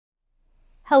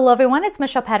Hello everyone, it's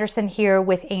Michelle Patterson here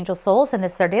with Angel Souls, and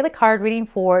this is our daily card reading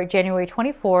for January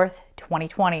 24th,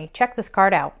 2020. Check this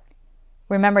card out.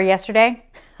 Remember yesterday?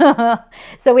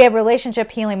 So we have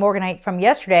Relationship Healing Morganite from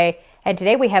yesterday, and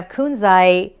today we have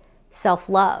Kunzite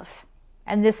Self-Love.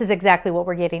 And this is exactly what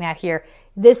we're getting at here.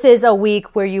 This is a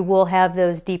week where you will have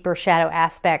those deeper shadow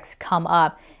aspects come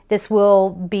up. This will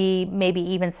be maybe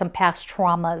even some past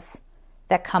traumas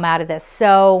that come out of this.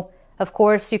 So, of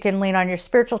course, you can lean on your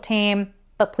spiritual team,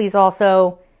 but please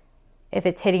also, if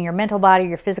it's hitting your mental body,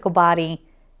 your physical body,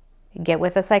 get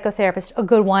with a psychotherapist, a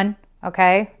good one,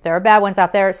 okay? There are bad ones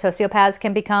out there. Sociopaths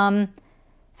can become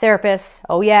therapists.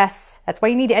 Oh, yes. That's why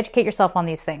you need to educate yourself on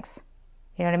these things.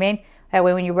 You know what I mean? That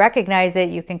way when you recognize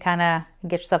it, you can kind of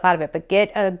get yourself out of it. But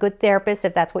get a good therapist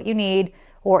if that's what you need,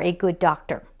 or a good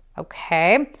doctor,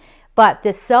 okay? But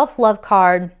this self-love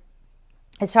card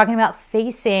is talking about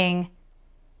facing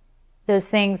those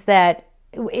things that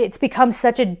it's become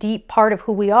such a deep part of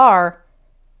who we are,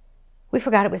 we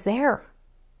forgot it was there.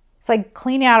 It's like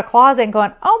cleaning out a closet and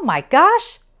going, oh my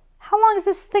gosh, how long has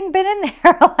this thing been in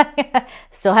there?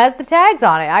 Still has the tags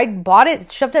on it. I bought it,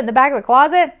 shoved it in the back of the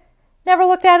closet, never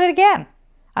looked at it again.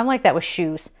 I'm like that with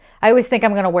shoes. I always think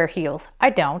I'm going to wear heels.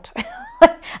 I don't.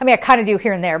 I mean, I kind of do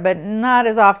here and there, but not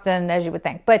as often as you would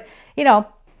think. But, you know,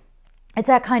 it's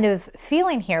that kind of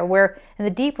feeling here where in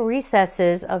the deep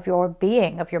recesses of your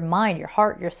being, of your mind, your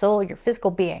heart, your soul, your physical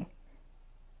being,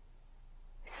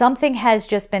 something has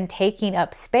just been taking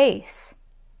up space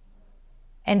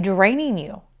and draining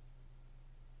you.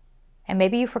 And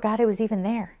maybe you forgot it was even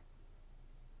there.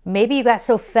 Maybe you got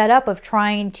so fed up of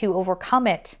trying to overcome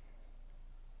it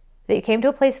that you came to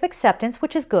a place of acceptance,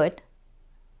 which is good,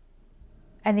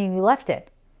 and then you left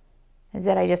it. Is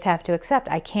that I just have to accept.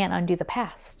 I can't undo the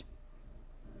past.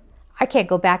 I can't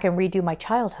go back and redo my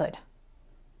childhood.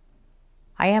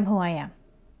 I am who I am.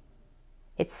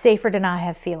 It's safer to not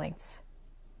have feelings.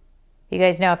 You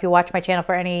guys know, if you watch my channel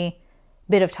for any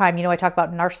bit of time, you know I talk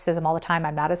about narcissism all the time.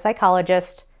 I'm not a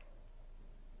psychologist,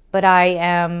 but I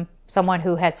am someone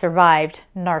who has survived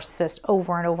narcissists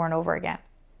over and over and over again.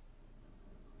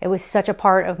 It was such a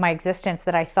part of my existence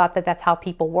that I thought that that's how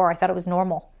people were. I thought it was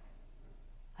normal.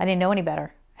 I didn't know any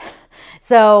better.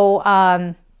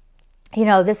 So, you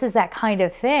know, this is that kind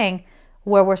of thing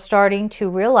where we're starting to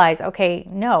realize, okay,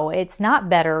 no, it's not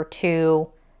better to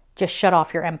just shut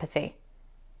off your empathy.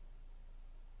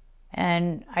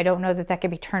 And I don't know that that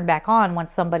could be turned back on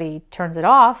once somebody turns it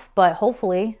off, but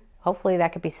hopefully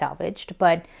that could be salvaged.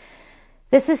 But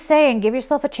this is saying, give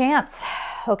yourself a chance,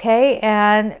 okay?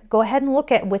 And go ahead and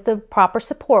look at with the proper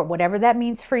support, whatever that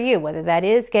means for you, whether that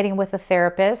is getting with a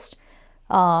therapist,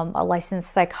 a licensed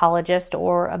psychologist,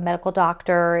 or a medical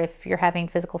doctor if you're having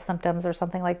physical symptoms or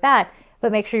something like that.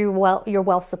 But make sure you're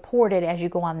well supported as you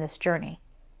go on this journey.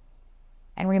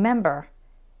 And remember,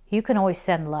 you can always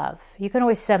send love. You can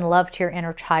always send love to your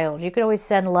inner child. You can always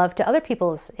send love to other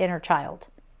people's inner child.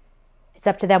 It's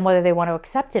up to them whether they want to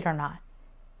accept it or not.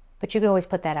 But you can always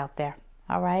put that out there.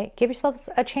 All right? Give yourself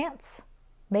a chance.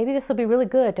 Maybe this will be really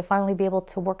good to finally be able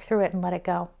to work through it and let it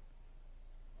go.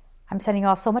 I'm sending you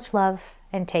all so much love,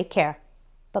 and take care.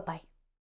 Bye-bye.